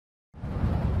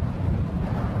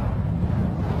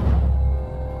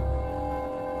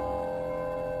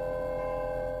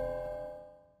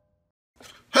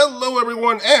Hello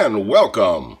everyone and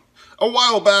welcome. A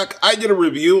while back I did a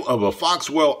review of a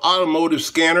Foxwell Automotive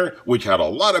scanner which had a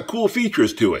lot of cool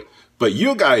features to it, but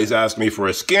you guys asked me for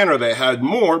a scanner that had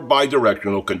more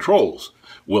bi-directional controls.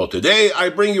 Well, today I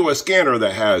bring you a scanner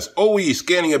that has OE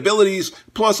scanning abilities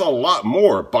plus a lot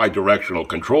more bi-directional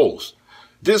controls.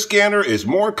 This scanner is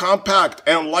more compact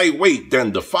and lightweight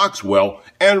than the Foxwell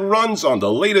and runs on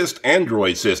the latest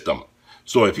Android system.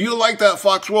 So if you like that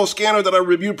Foxwell scanner that I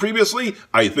reviewed previously,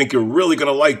 I think you're really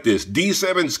going to like this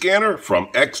D7 scanner from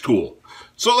Xtool.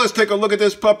 So let's take a look at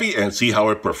this puppy and see how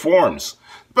it performs.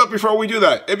 But before we do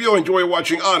that, if you enjoy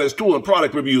watching honest tool and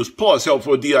product reviews plus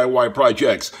helpful DIY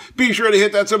projects, be sure to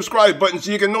hit that subscribe button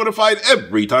so you get notified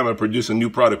every time I produce a new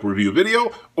product review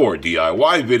video or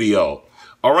DIY video.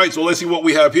 Alright, so let's see what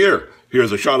we have here.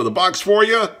 Here's a shot of the box for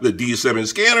you, the D7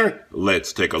 scanner.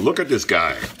 Let's take a look at this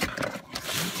guy.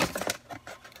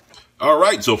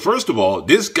 Alright, so first of all,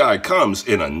 this guy comes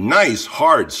in a nice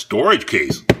hard storage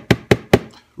case.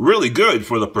 Really good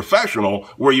for the professional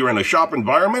where you're in a shop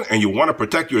environment and you want to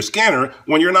protect your scanner.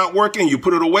 When you're not working, you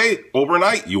put it away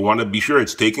overnight. You want to be sure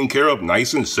it's taken care of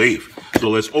nice and safe. So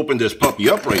let's open this puppy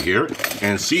up right here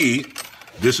and see.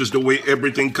 This is the way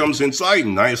everything comes inside,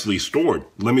 nicely stored.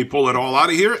 Let me pull it all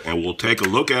out of here and we'll take a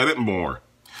look at it more.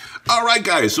 Alright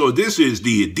guys, so this is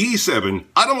the D7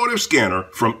 Automotive Scanner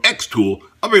from Xtool,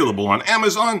 available on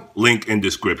Amazon, link in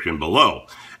description below.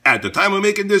 At the time of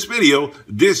making this video,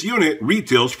 this unit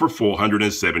retails for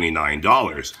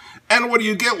 $479. And what do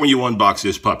you get when you unbox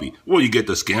this puppy? Well, you get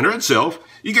the scanner itself,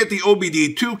 you get the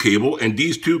OBDII cable, and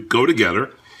these two go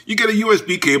together. You get a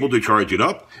USB cable to charge it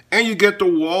up, and you get the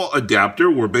wall adapter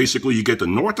where basically you get the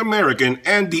North American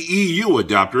and the EU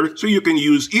adapter so you can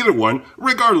use either one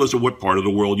regardless of what part of the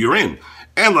world you're in.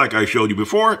 And like I showed you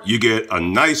before, you get a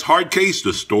nice hard case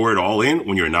to store it all in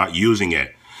when you're not using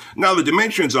it. Now the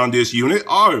dimensions on this unit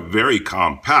are very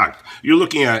compact. You're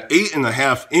looking at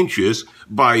 8.5 inches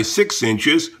by 6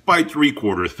 inches by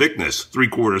 3/4 thickness,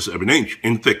 3/4 of an inch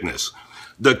in thickness.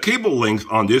 The cable length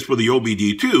on this for the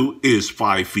OBDII is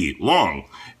 5 feet long,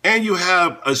 and you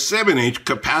have a 7-inch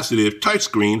capacitive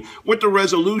touchscreen with a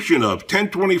resolution of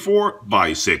 1024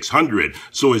 by 600,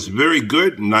 so it's very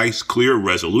good, nice, clear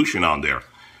resolution on there.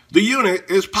 The unit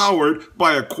is powered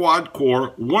by a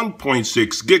quad-core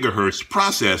 1.6 gigahertz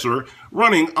processor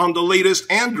running on the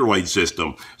latest Android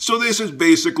system. So this is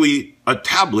basically a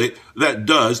tablet that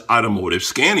does automotive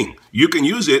scanning. You can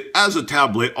use it as a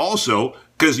tablet also,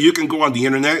 because you can go on the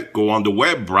internet, go on the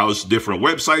web, browse different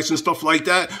websites and stuff like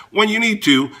that when you need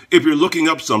to. If you're looking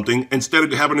up something, instead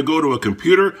of having to go to a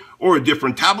computer or a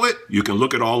different tablet, you can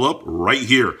look it all up right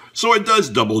here. So it does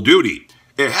double duty.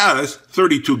 It has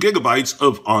 32 gigabytes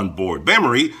of onboard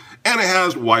memory, and it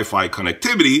has Wi-Fi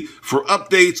connectivity for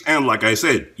updates and, like I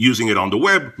said, using it on the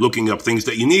web, looking up things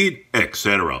that you need,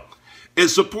 etc. It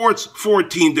supports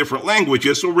 14 different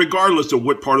languages, so regardless of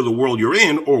what part of the world you're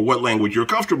in or what language you're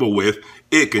comfortable with,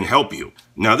 it can help you.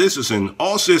 Now this is an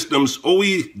all-systems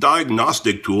OE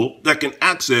diagnostic tool that can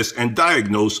access and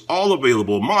diagnose all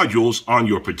available modules on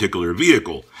your particular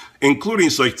vehicle, including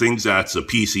such things as a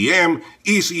PCM,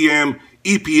 ECM,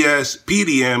 EPS,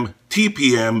 PDM,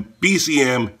 TPM,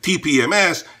 BCM,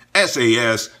 TPMS,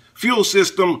 SAS, fuel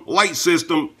system, light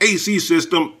system, AC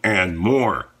system, and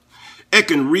more. It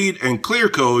can read and clear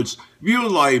codes, view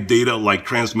live data like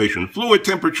transmission fluid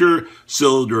temperature,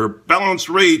 cylinder balance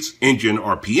rates, engine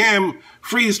RPM,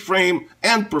 freeze frame,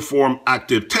 and perform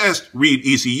active tests, read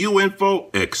ECU info,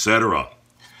 etc.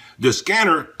 The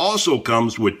scanner also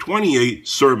comes with 28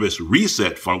 service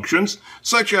reset functions,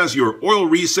 such as your oil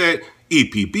reset,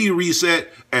 EPB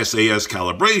reset, SAS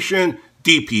calibration,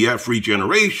 DPF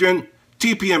regeneration,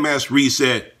 TPMS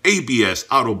reset, ABS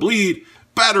auto bleed,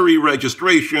 battery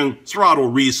registration, throttle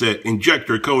reset,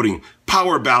 injector coding,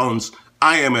 power balance,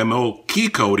 IMMO key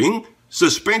coding,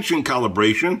 suspension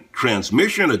calibration,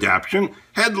 transmission adaptation,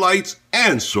 headlights,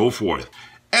 and so forth.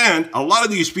 And a lot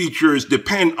of these features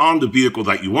depend on the vehicle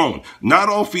that you own. Not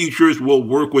all features will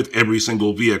work with every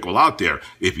single vehicle out there.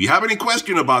 If you have any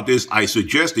question about this, I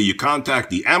suggest that you contact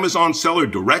the Amazon seller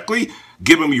directly,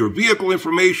 give them your vehicle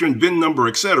information, VIN number,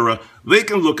 etc. They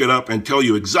can look it up and tell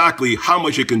you exactly how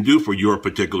much it can do for your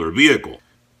particular vehicle.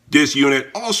 This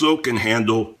unit also can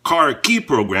handle car key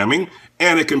programming,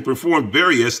 and it can perform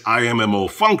various IMMO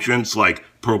functions like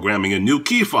programming a new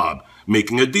key fob,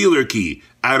 making a dealer key,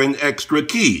 add an extra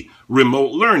key,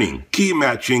 remote learning, key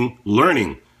matching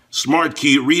learning, smart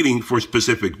key reading for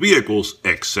specific vehicles,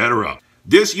 etc.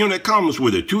 This unit comes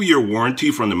with a 2-year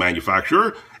warranty from the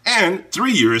manufacturer and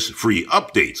 3 years free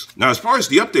updates. Now, as far as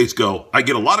the updates go, I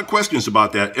get a lot of questions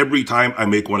about that every time I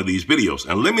make one of these videos.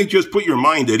 And let me just put your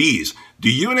mind at ease.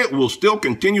 The unit will still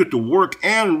continue to work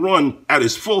and run at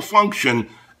its full function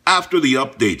after the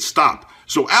updates stop.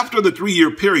 So after the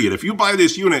 3-year period, if you buy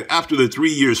this unit after the 3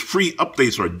 years free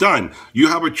updates are done, you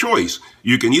have a choice.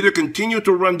 You can either continue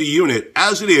to run the unit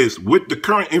as it is with the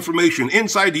current information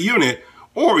inside the unit,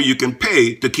 or you can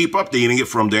pay to keep updating it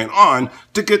from then on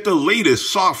to get the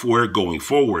latest software going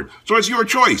forward. So it's your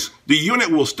choice. The unit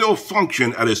will still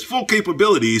function at its full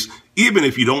capabilities even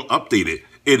if you don't update it.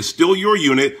 It's still your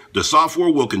unit. The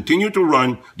software will continue to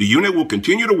run. The unit will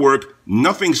continue to work.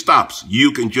 Nothing stops.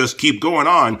 You can just keep going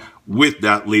on with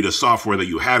that latest software that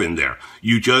you had in there.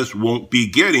 You just won't be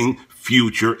getting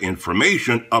future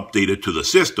information updated to the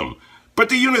system. But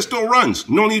the unit still runs.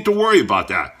 No need to worry about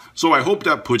that. So I hope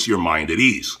that puts your mind at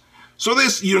ease. So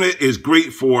this unit is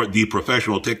great for the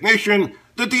professional technician,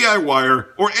 the DIYer,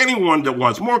 or anyone that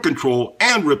wants more control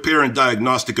and repair and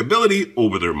diagnostic ability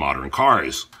over their modern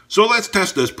cars. So let's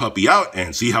test this puppy out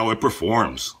and see how it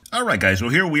performs. Alright guys, so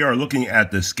here we are looking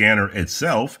at the scanner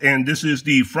itself, and this is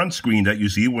the front screen that you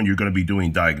see when you're going to be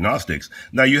doing diagnostics.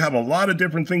 Now you have a lot of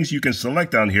different things you can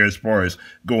select on here as far as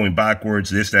going backwards,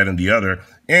 this, that, and the other.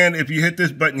 And if you hit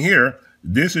this button here,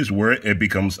 this is where it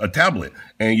becomes a tablet,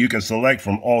 and you can select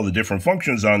from all the different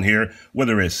functions on here,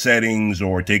 whether it's settings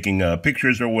or taking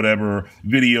pictures or whatever,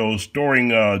 videos, storing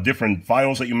different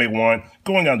files that you may want,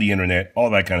 going on the internet, all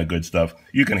that kind of good stuff.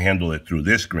 You can handle it through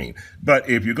this screen. But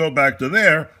if you go back to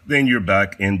there, then you're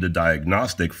back in the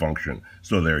diagnostic function.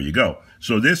 So there you go.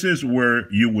 So this is where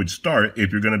you would start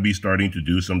if you're going to be starting to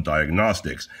do some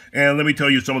diagnostics. And let me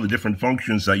tell you some of the different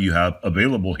functions that you have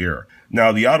available here.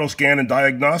 Now, the auto scan and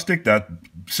diagnostic, that's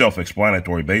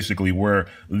self-explanatory, basically, where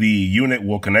the unit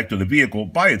will connect to the vehicle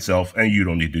by itself and you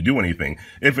don't need to do anything.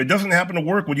 If it doesn't happen to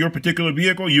work with your particular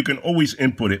vehicle, you can always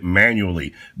input it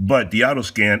manually. But the auto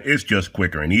scan is just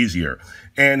quicker and easier.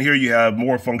 And here you have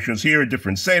more functions here,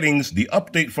 different settings, the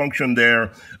update function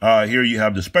there. Here you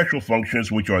have the special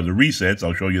functions, which are the resets.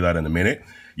 I'll show you that in a minute.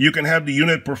 You can have the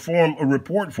unit perform a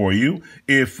report for you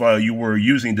if you were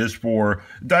using this for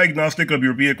diagnostic of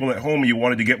your vehicle at home and you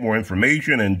wanted to get more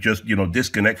information and just,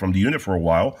 disconnect from the unit for a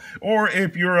while. Or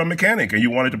if you're a mechanic and you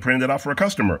wanted to print it out for a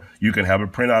customer, you can have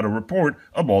it print out a report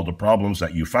of all the problems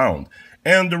that you found.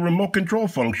 And the remote control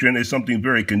function is something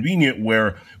very convenient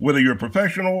where whether you're a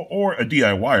professional or a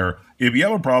DIYer, if you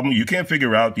have a problem you can't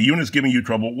figure out, the unit's giving you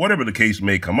trouble, whatever the case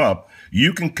may come up,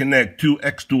 you can connect to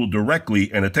Xtool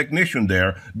directly, and a technician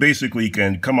there basically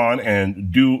can come on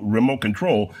and do remote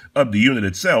control of the unit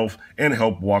itself and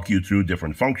help walk you through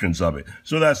different functions of it.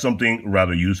 So that's something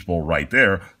rather useful right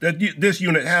there that this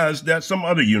unit has that some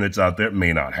other units out there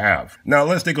may not have. Now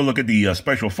let's take a look at the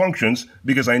special functions,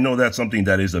 because I know that's something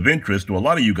that is of interest to a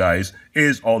lot of you guys,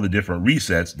 is all the different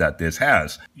resets that this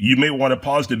has. You may want to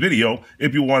pause the video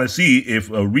if you want to see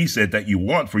if a reset that you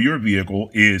want for your vehicle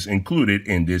is included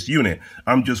in this unit.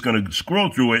 I'm just going to scroll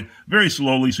through it very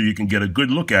slowly so you can get a good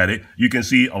look at it. You can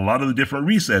see a lot of the different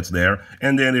resets there.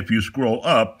 And then if you scroll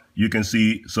up, you can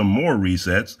see some more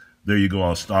resets. There you go.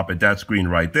 I'll stop at that screen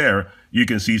right there. You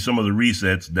can see some of the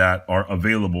resets that are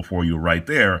available for you right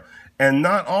there. And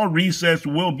not all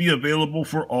resets will be available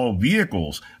for all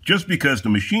vehicles. Just because the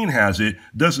machine has it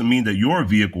doesn't mean that your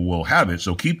vehicle will have it.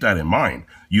 So keep that in mind.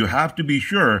 You have to be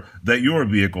sure that your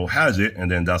vehicle has it. And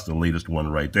then that's the latest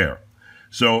one right there.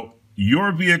 So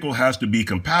your vehicle has to be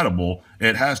compatible.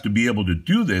 It has to be able to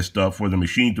do this stuff for the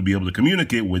machine to be able to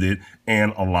communicate with it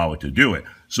and allow it to do it.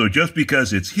 So just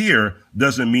because it's here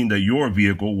doesn't mean that your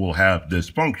vehicle will have this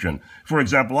function. For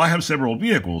example, I have several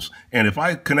vehicles, and if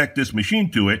I connect this machine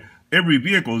to it, every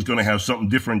vehicle is going to have something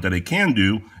different that it can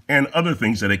do and other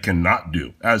things that it cannot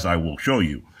do, as I will show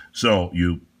you. So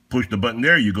you push the button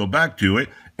there, you go back to it,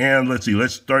 and let's see,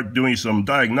 let's start doing some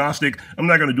diagnostic. I'm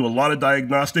not going to do a lot of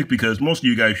diagnostic because most of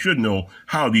you guys should know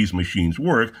how these machines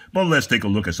work, but let's take a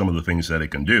look at some of the things that it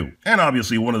can do. And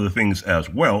obviously one of the things as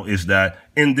well is that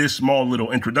in this small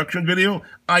little introduction video,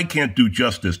 I can't do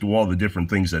justice to all the different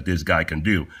things that this guy can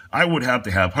do. I would have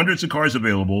to have hundreds of cars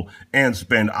available and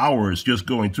spend hours just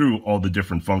going through all the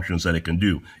different functions that it can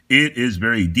do. It is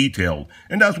very detailed.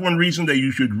 And that's one reason that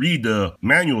you should read the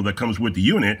manual that comes with the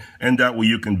unit, and that way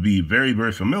you can be very,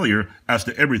 very familiar as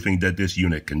to everything that this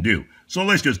unit can do. So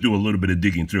let's just do a little bit of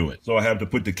digging through it. So I have to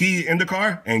put the key in the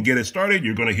car and get it started.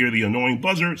 You're going to hear the annoying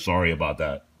buzzer. Sorry about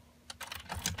that.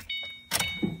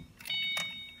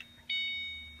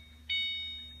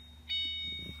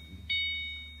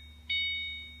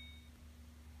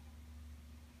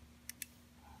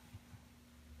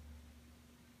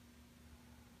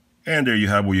 And there you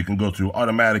have where you can go through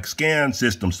automatic scan,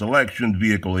 system selection,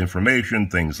 vehicle information,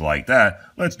 things like that.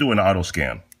 Let's do an auto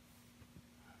scan.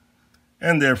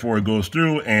 And therefore it goes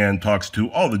through and talks to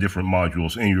all the different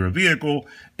modules in your vehicle.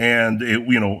 And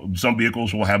some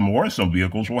vehicles will have more, some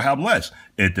vehicles will have less.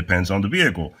 It depends on the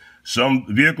vehicle. Some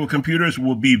vehicle computers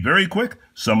will be very quick.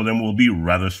 Some of them will be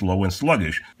rather slow and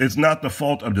sluggish. It's not the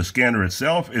fault of the scanner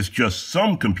itself. It's just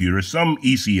some computers, some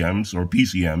ECMs or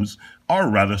PCMs are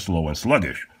rather slow and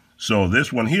sluggish. So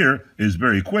this one here is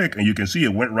very quick, and you can see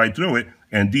it went right through it.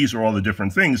 And these are all the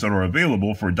different things that are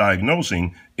available for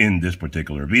diagnosing in this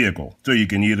particular vehicle. So you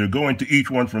can either go into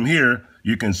each one from here.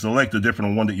 You can select the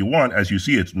different one that you want. As you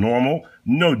see, it's normal,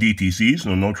 no DTCs,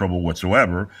 so no trouble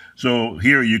whatsoever. So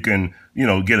here you can,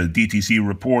 get a DTC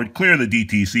report, clear the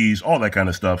DTCs, all that kind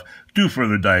of stuff, do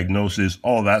further diagnosis,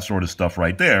 all that sort of stuff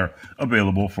right there,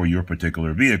 available for your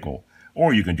particular vehicle.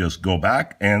 Or you can just go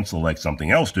back and select something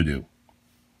else to do.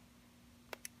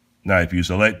 Now, if you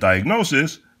select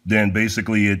diagnosis, then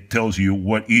basically it tells you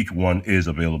what each one is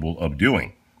available of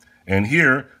doing. And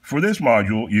here, for this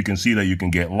module, you can see that you can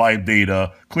get live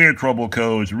data, clear trouble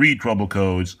codes, read trouble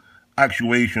codes,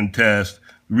 actuation test,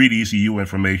 read ECU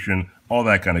information, all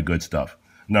that kind of good stuff.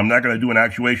 Now, I'm not going to do an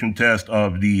actuation test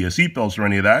of the seatbelts or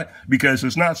any of that because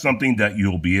it's not something that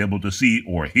you'll be able to see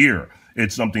or hear.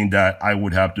 It's something that I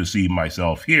would have to see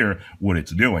myself here what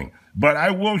it's doing. But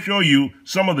I will show you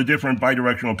some of the different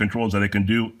bidirectional controls that it can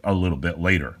do a little bit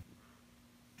later.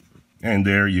 And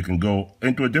there you can go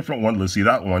into a different one. Let's see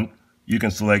that one. You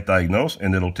can select diagnose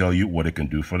and it'll tell you what it can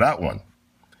do for that one.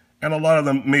 And a lot of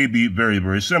them may be very,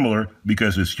 very similar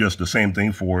because it's just the same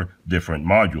thing for different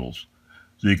modules.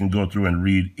 So you can go through and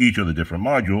read each of the different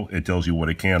module. It tells you what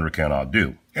it can or cannot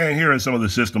do. And here are some of the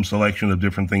system selection of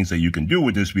different things that you can do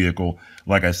with this vehicle.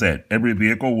 Like I said, every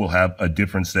vehicle will have a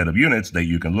different set of units that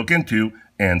you can look into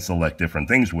and select different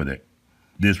things with it.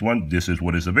 This is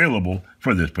what is available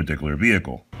for this particular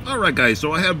vehicle. All right, guys,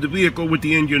 so I have the vehicle with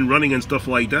the engine running and stuff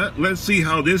like that. Let's see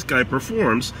how this guy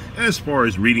performs as far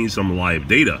as reading some live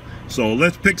data. So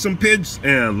let's pick some PIDs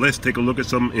and let's take a look at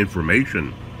some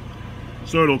information.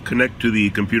 So it'll connect to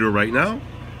the computer right now,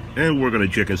 and we're going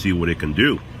to check and see what it can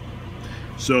do.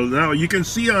 So now you can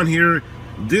see on here,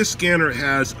 this scanner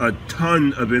has a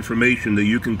ton of information that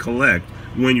you can collect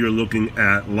when you're looking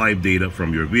at live data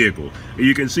from your vehicle. And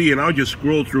you can see, and I'll just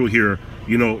scroll through here,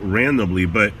 randomly,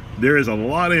 but there is a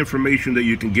lot of information that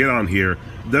you can get on here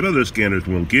that other scanners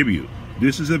won't give you.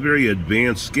 This is a very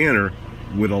advanced scanner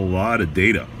with a lot of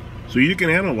data. So you can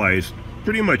analyze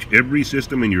pretty much every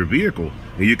system in your vehicle.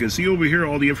 And you can see over here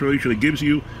all the information it gives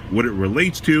you, what it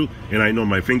relates to. And I know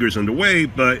my finger's in the way,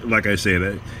 but like I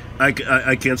said,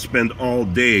 I can't spend all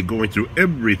day going through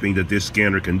everything that this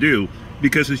scanner can do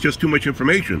because it's just too much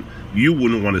information. You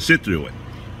wouldn't want to sit through it.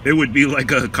 It would be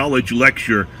like a college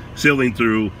lecture sailing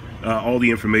through all the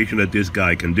information that this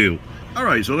guy can do. All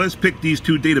right, so let's pick these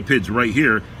two data PIDs right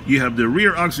here. You have the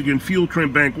rear oxygen fuel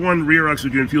trim bank 1, rear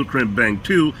oxygen fuel trim bank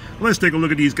 2. Let's take a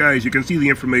look at these guys. You can see the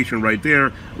information right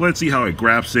there. Let's see how it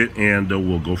graphs it, and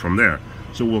we'll go from there.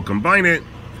 So we'll combine it,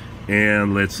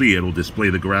 and let's see. It'll display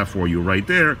the graph for you right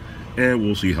there, and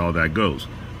we'll see how that goes.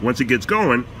 Once it gets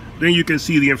going, then you can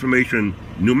see the information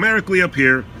numerically up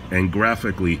here and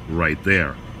graphically right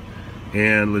there.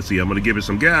 And let's see, I'm going to give it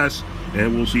some gas,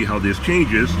 and we'll see how this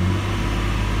changes.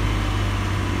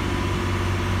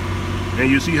 And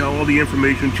you see how all the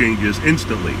information changes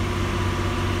instantly.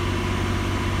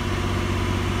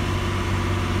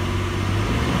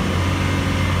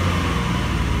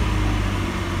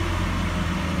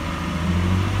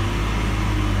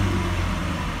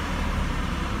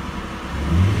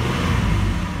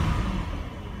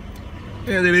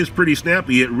 And it is pretty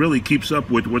snappy. It really keeps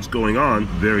up with what's going on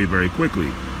very, very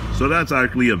quickly. So that's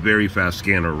actually a very fast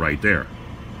scanner right there.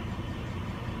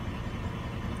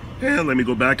 And let me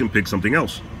go back and pick something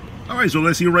else. All right, so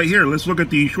let's see right here. Let's look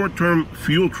at the short-term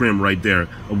fuel trim right there,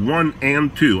 1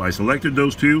 and 2. I selected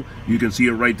those two. You can see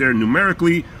it right there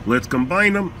numerically. Let's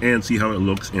combine them and see how it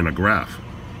looks in a graph.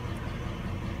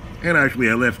 And actually,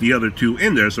 I left the other two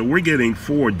in there, so we're getting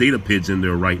 4 data PIDs in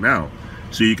there right now.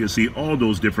 So you can see all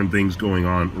those different things going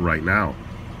on right now.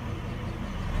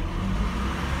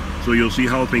 So you'll see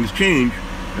how things change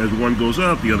as one goes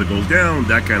up, the other goes down,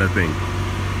 that kind of thing.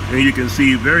 And you can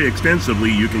see very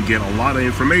extensively, you can get a lot of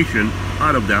information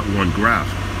out of that one graph.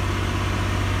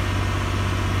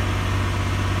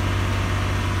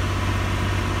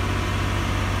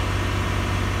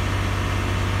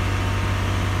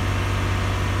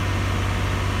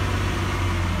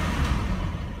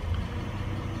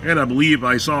 And I believe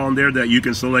I saw on there that you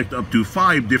can select up to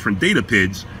 5 different data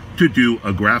PIDs to do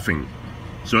a graphing.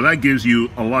 So that gives you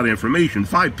a lot of information.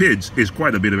 5 PIDs is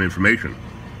quite a bit of information.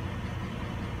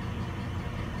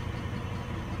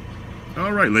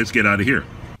 All right, let's get out of here.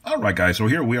 All right, guys, so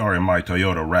here we are in my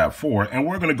Toyota RAV4, and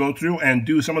we're going to go through and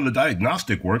do some of the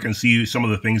diagnostic work and see some of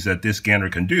the things that this scanner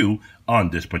can do on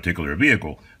this particular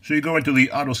vehicle. So you go into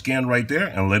the auto scan right there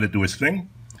and let it do its thing.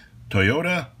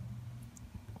 Toyota,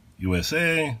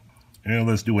 USA, and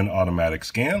let's do an automatic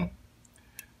scan.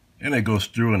 And it goes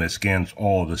through and it scans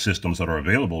all of the systems that are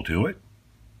available to it.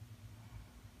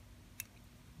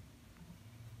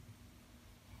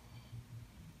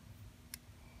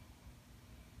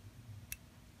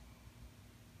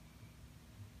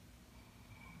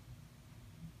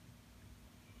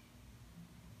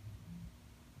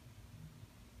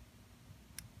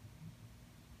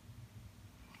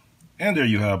 And there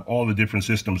you have all the different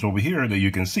systems over here that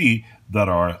you can see that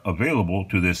are available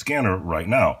to this scanner right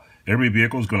now. Every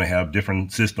vehicle is going to have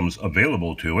different systems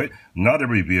available to it. Not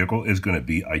every vehicle is going to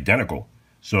be identical.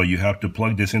 So you have to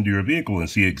plug this into your vehicle and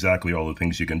see exactly all the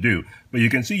things you can do. But you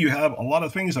can see you have a lot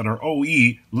of things that are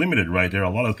OE limited right there, a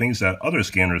lot of things that other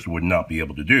scanners would not be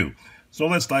able to do. So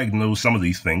let's diagnose some of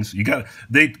these things.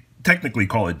 They technically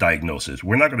call it diagnosis.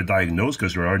 We're not going to diagnose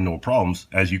because there are no problems.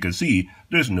 As you can see,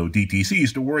 there's no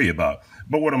DTCs to worry about.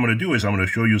 But what I'm going to do is I'm going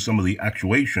to show you some of the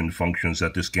actuation functions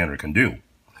that this scanner can do.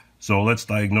 So let's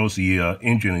diagnose the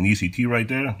engine and ECT right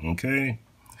there. Okay.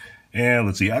 And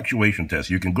let's see, actuation test.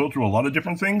 You can go through a lot of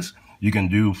different things. You can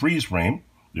do freeze frame.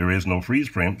 There is no freeze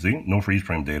frame. See, no freeze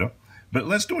frame data. But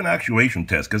let's do an actuation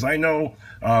test, because I know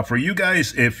for you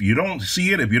guys, if you don't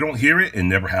see it, if you don't hear it, it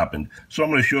never happened. So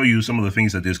I'm going to show you some of the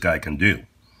things that this guy can do.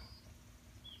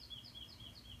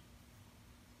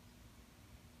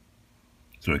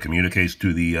 So it communicates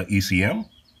to the ECM.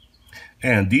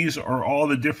 And these are all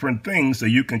the different things that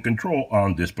you can control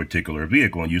on this particular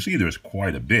vehicle. And you see there's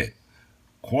quite a bit,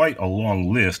 quite a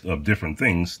long list of different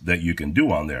things that you can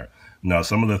do on there. Now,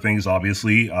 some of the things,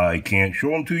 obviously, I can't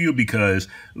show them to you because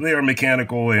they are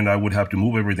mechanical and I would have to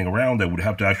move everything around. I would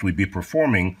have to actually be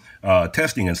performing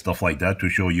testing and stuff like that to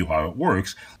show you how it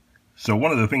works. So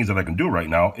one of the things that I can do right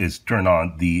now is turn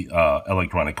on the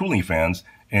electronic cooling fans,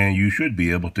 and you should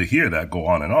be able to hear that go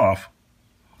on and off.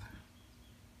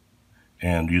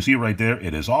 And you see right there,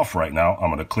 it is off right now. I'm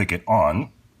going to click it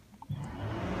on.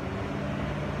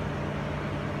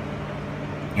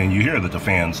 And you hear that the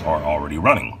fans are already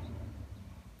running.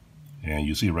 And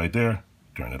you see right there,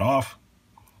 turn it off,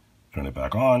 turn it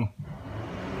back on.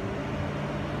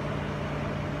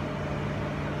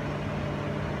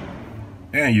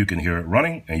 And you can hear it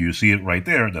running, and you see it right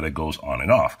there that it goes on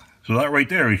and off. So that right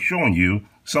there is showing you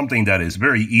something that is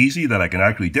very easy that I can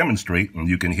actually demonstrate, and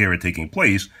you can hear it taking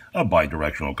place, a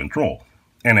bidirectional control.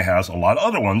 And it has a lot of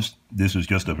other ones. This is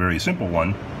just a very simple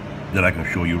one that I can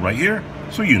show you right here,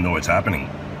 so you know it's happening.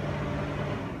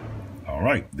 All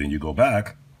right, then you go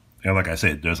back. And like I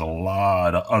said, there's a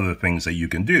lot of other things that you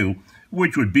can do,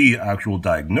 which would be actual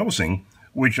diagnosing,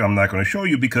 which I'm not going to show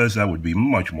you because that would be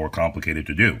much more complicated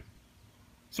to do.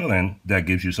 So then that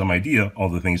gives you some idea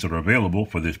of the things that are available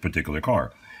for this particular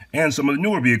car. And some of the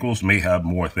newer vehicles may have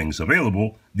more things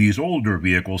available. These older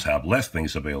vehicles have less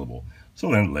things available.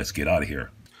 So then let's get out of here.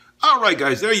 All right,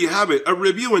 guys, there you have it. A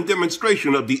review and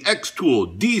demonstration of the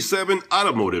Xtool D7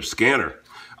 Automotive scanner.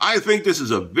 I think this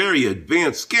is a very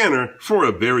advanced scanner for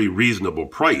a very reasonable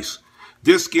price.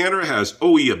 This scanner has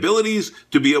OE abilities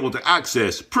to be able to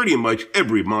access pretty much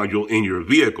every module in your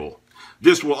vehicle.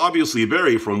 This will obviously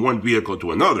vary from one vehicle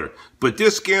to another, but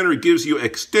this scanner gives you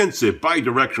extensive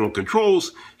bidirectional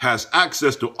controls, has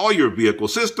access to all your vehicle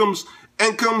systems,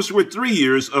 and comes with 3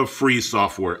 years of free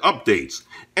software updates.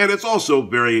 And it's also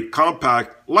very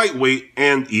compact, lightweight,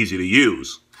 and easy to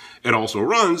use. It also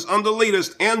runs on the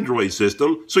latest Android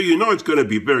system, so you know it's going to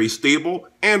be very stable,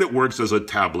 and it works as a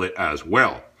tablet as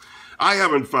well. I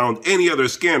haven't found any other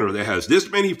scanner that has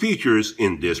this many features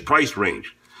in this price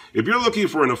range. If you're looking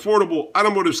for an affordable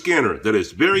automotive scanner that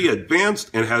is very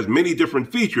advanced and has many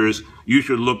different features, you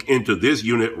should look into this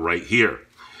unit right here.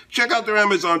 Check out their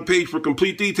Amazon page for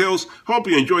complete details. Hope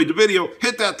you enjoyed the video.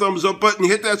 Hit that thumbs up button,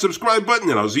 hit that subscribe button,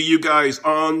 and I'll see you guys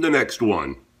on the next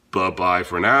one. Bye-bye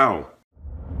for now.